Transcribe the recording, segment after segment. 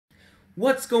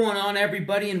What's going on,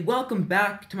 everybody, and welcome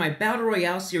back to my Battle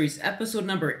Royale series, episode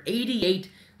number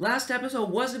 88. Last episode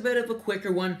was a bit of a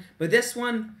quicker one, but this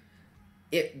one,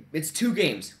 it's 2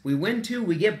 games. We win 2,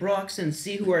 we get Broxton,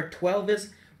 see who our 12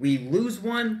 is. We lose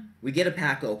 1, we get a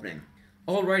pack opening.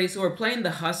 Alrighty, so we're playing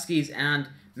the Huskies, and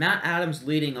Matt Adams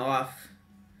leading off.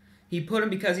 He put him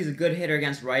because he's a good hitter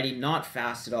against righty, not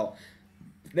fast at all.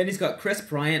 Then he's got Chris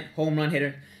Bryant, home run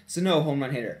hitter. Sano, home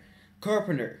run hitter.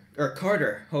 Carter,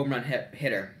 home run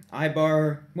hitter.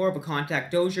 Ibar, more of a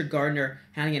contact. Dozier, Gardner,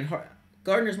 Hannigan.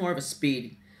 Gardner's more of a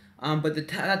speed. But the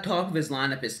top of his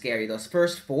lineup is scary. Those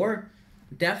first 4,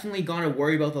 definitely gonna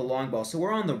worry about the long ball. So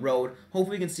we're on the road.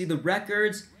 Hopefully we can see the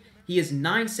records. He is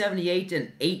 978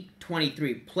 and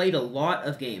 823. Played a lot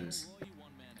of games.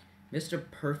 Mr.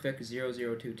 Perfect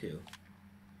 0022.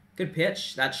 Good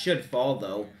pitch. That should fall,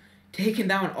 though. Taken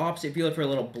down opposite field for a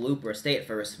little blooper. Stay at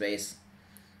first base.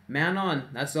 Man on.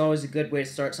 That's always a good way to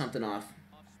start something off.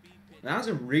 That was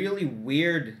a really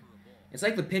weird... It's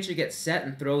like the pitcher gets set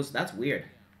and throws... That's weird.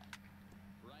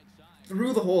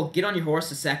 Through the hole. Get on your horse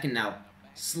a second now.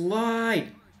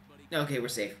 Slide. Okay, we're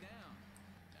safe.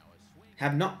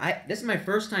 This is my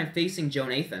first time facing Joe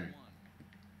Nathan.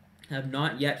 Have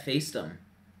not yet faced him.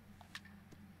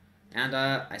 And,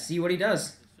 I see what he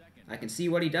does. I can see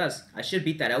what he does. I should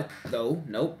beat that out, though.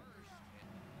 Nope.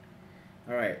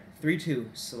 Alright, 3-2.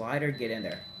 Slider, get in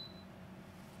there.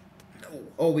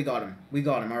 Oh, we got him. We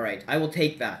got him. Alright, I will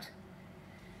take that.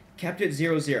 Kept it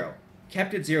 0-0.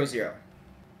 Kept it 0-0.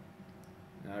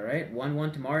 Alright,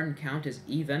 1-1 to Martin. Count is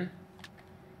even.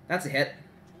 That's a hit.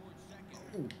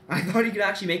 Ooh, I thought he could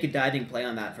actually make a diving play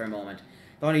on that for a moment.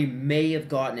 Thought he may have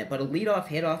gotten it, but a leadoff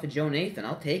hit off of Joe Nathan.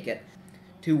 I'll take it.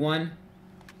 2-1.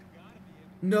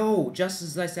 No, just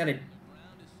as I said, I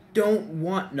don't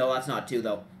want... No, that's not 2,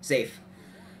 though. Safe.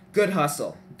 Good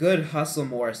hustle. Good hustle,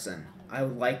 Morrison. I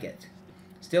like it.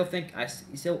 Still think...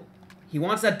 He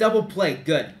wants that double play.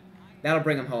 Good. That'll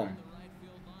bring him home.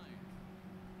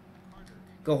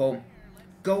 Go home.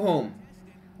 Go home.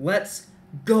 Let's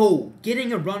go.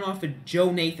 Getting a run off of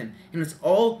Joe Nathan. And it's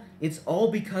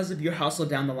all because of your hustle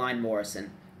down the line,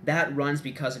 Morrison. That run's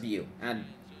because of you. And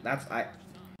that's...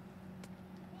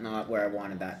 Not where I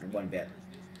wanted that one bit.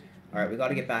 Alright, we got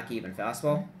to get back even.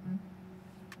 Fastball.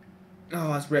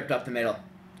 Oh, it's ripped up the middle.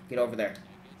 Get over there.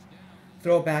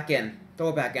 Throw it back in. Throw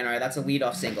it back in. Alright, that's a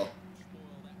leadoff single.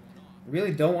 I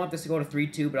really don't want this to go to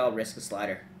 3-2, but I'll risk a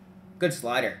slider. Good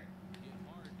slider.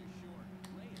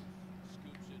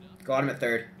 Got him at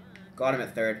third. Got him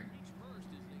at third.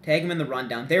 Tag him in the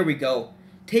rundown. There we go.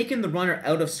 Taking the runner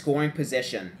out of scoring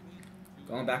position.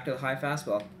 Going back to the high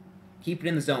fastball. Keep it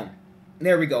in the zone.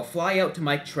 There we go. Fly out to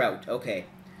Mike Trout. Okay.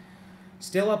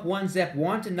 Still up 1-0.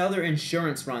 Want another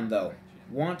insurance run, though.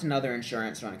 Want another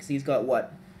insurance run. Because he's got,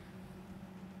 what?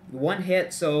 1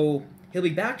 hit, so he'll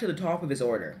be back to the top of his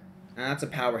order. And that's a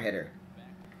power hitter.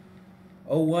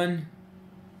 0-1.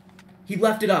 He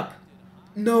left it up.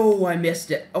 No, I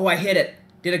missed it. Oh, I hit it.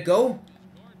 Did it go?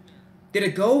 Did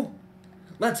it go?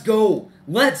 Let's go.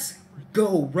 Let's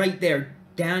go. Right there.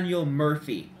 Daniel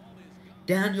Murphy.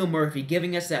 Daniel Murphy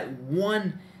giving us that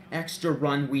 1 extra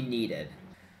run we needed.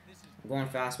 I'm going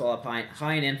fastball up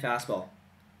high and in fastball.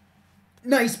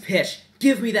 Nice pitch.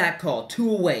 Give me that call. 2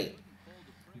 away.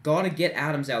 Gotta get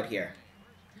Adams out here.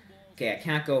 Okay, I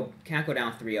can't go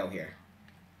down 3-0 here.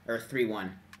 Or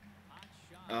 3-1.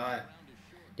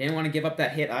 Didn't want to give up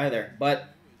that hit either, but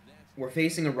we're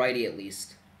facing a righty at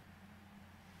least.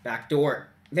 Back door.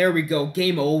 There we go.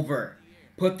 Game over.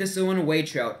 Put this one away,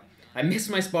 Trout. I missed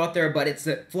my spot there, but it's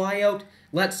a fly out.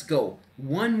 Let's go.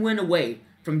 1 win away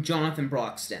from Jonathan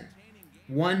Broxton.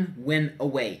 1 win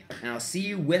away. And I'll see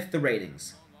you with the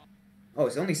ratings. Oh,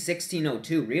 it's only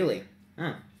 1602, really?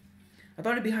 Huh. I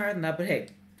thought it'd be higher than that, but hey.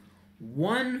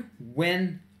 1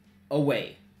 win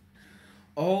away.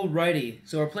 Alrighty,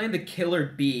 so we're playing the Killer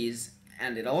Bees,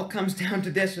 and it all comes down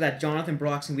to this for that Jonathan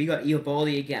Broxton. We got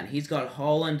Eovaldi again. He's got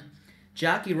Holland.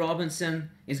 Jackie Robinson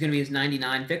is going to be his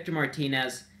 99. Victor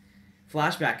Martinez...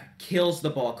 Flashback, kills the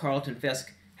ball. Carlton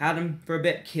Fisk had him for a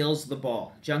bit, kills the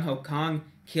ball. Jung Ho Kong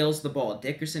kills the ball.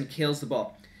 Dickerson kills the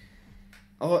ball.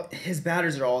 Oh, his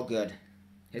batters are all good.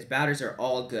 His batters are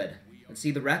all good. Let's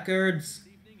see the records.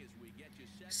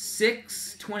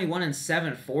 621 and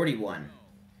 741.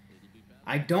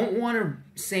 I don't want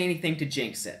to say anything to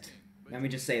jinx it. Let me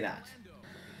just say that.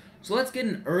 So let's get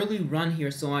an early run here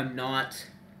so I'm not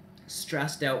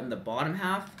stressed out in the bottom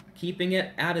half. Keeping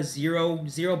it at a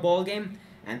 0-0 ball game,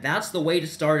 and that's the way to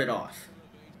start it off.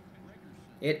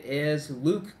 It is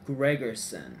Luke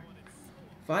Gregerson.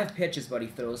 5 pitches, but he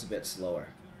throws a bit slower.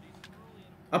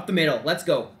 Up the middle. Let's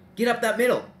go. Get up that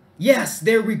middle. Yes,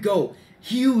 there we go.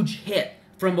 Huge hit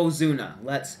from Ozuna.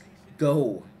 Let's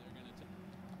go.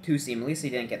 Two-seam. At least he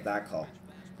didn't get that call.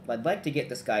 But I'd like to get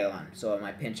this guy on, so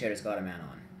my pinch hitter's got a man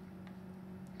on.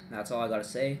 That's all I gotta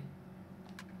say.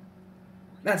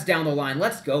 That's down the line.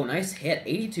 Let's go. Nice hit.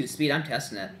 82 speed. I'm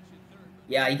testing it.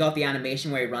 Yeah, he got the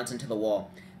animation where he runs into the wall.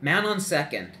 Man on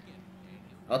second.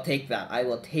 I'll take that. I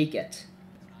will take it.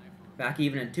 Back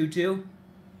even in 2-2.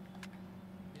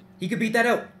 He could beat that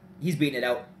out. He's beating it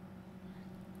out.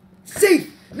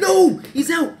 Safe! No!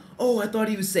 He's out! Oh, I thought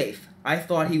he was safe. I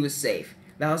thought he was safe.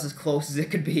 That was as close as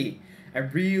it could be. I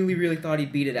really, really thought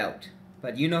he'd beat it out.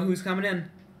 But you know who's coming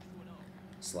in?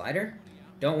 Slider?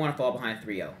 Don't want to fall behind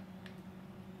 3-0.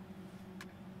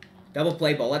 Double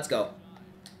play ball. Let's go.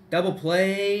 Double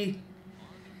play.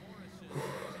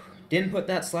 Didn't put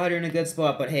that slider in a good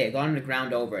spot, but hey, I got him to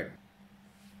ground over it.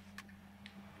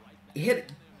 Hit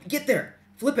it. Get there.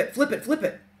 Flip it. Flip it. Flip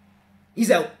it. He's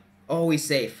out. Oh, he's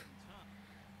safe.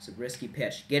 It's a risky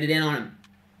pitch. Get it in on him.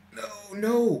 No,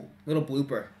 no. Little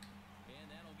blooper.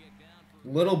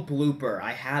 Little blooper.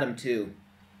 I had him too.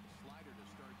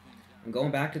 I'm going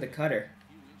back to the cutter.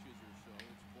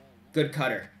 Good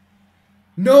cutter.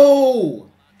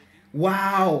 No!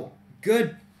 Wow.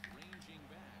 Good.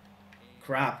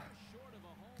 Crap.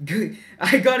 Good.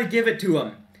 I gotta give it to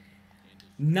him.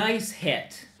 Nice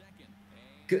hit.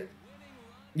 Good.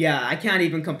 Yeah, I can't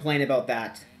even complain about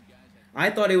that. I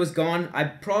thought it was gone. I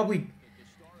probably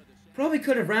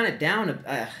could have ran it down.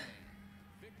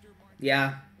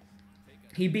 Yeah.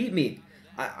 He beat me.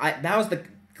 That was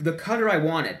the cutter I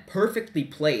wanted. Perfectly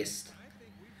placed.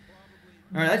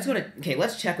 Alright, let's go to... Okay,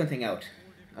 let's check one thing out.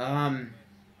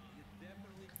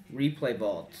 Replay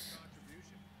vault.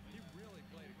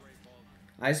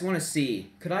 I just want to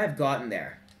see. Could I have gotten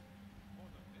there?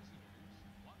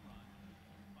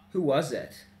 Who was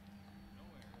it?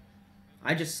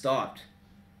 I just stopped.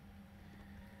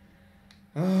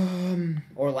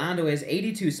 Orlando is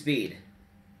 82 speed.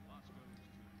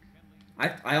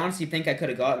 I honestly think I could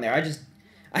have gotten there.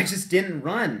 I just didn't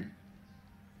run.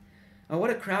 Oh,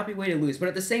 what a crappy way to lose. But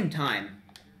at the same time,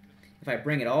 if I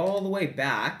bring it all the way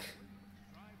back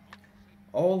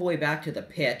to the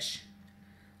pitch,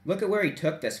 look at where he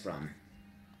took this from.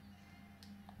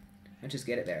 Let's just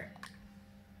get it there.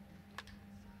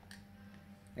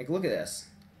 Like, look at this.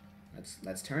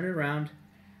 Let's turn it around.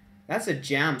 That's a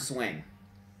jam swing.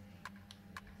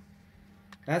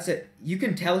 That's it. You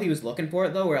can tell he was looking for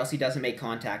it, though, or else he doesn't make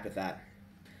contact with that.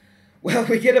 Well,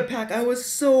 we get a pack. I was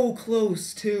so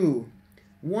close, too.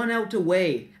 1 out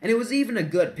away. And it was even a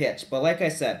good pitch. But like I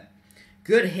said,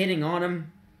 good hitting on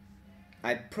him.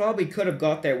 I probably could have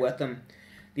got there with him.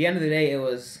 At the end of the day, it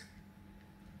was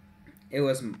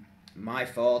my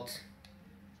fault.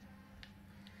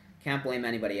 Can't blame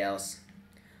anybody else.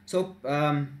 So,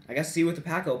 I guess see you with the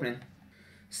pack opening.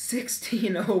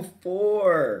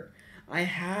 1604. I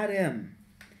had him.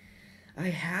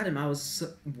 I was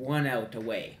 1 out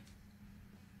away.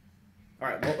 All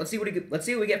right. Well, let's see what we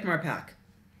get from our pack.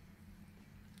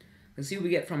 Let's see what we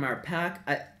get from our pack.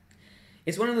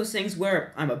 It's one of those things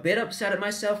where I'm a bit upset at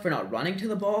myself for not running to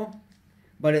the ball,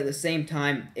 but at the same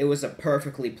time, it was a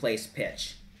perfectly placed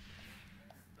pitch.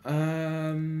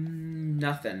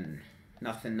 Nothing.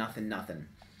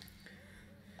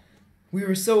 We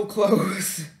were so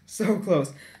close. So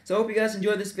close. So I hope you guys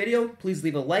enjoyed this video. Please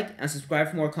leave a like and subscribe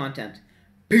for more content.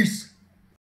 Peace!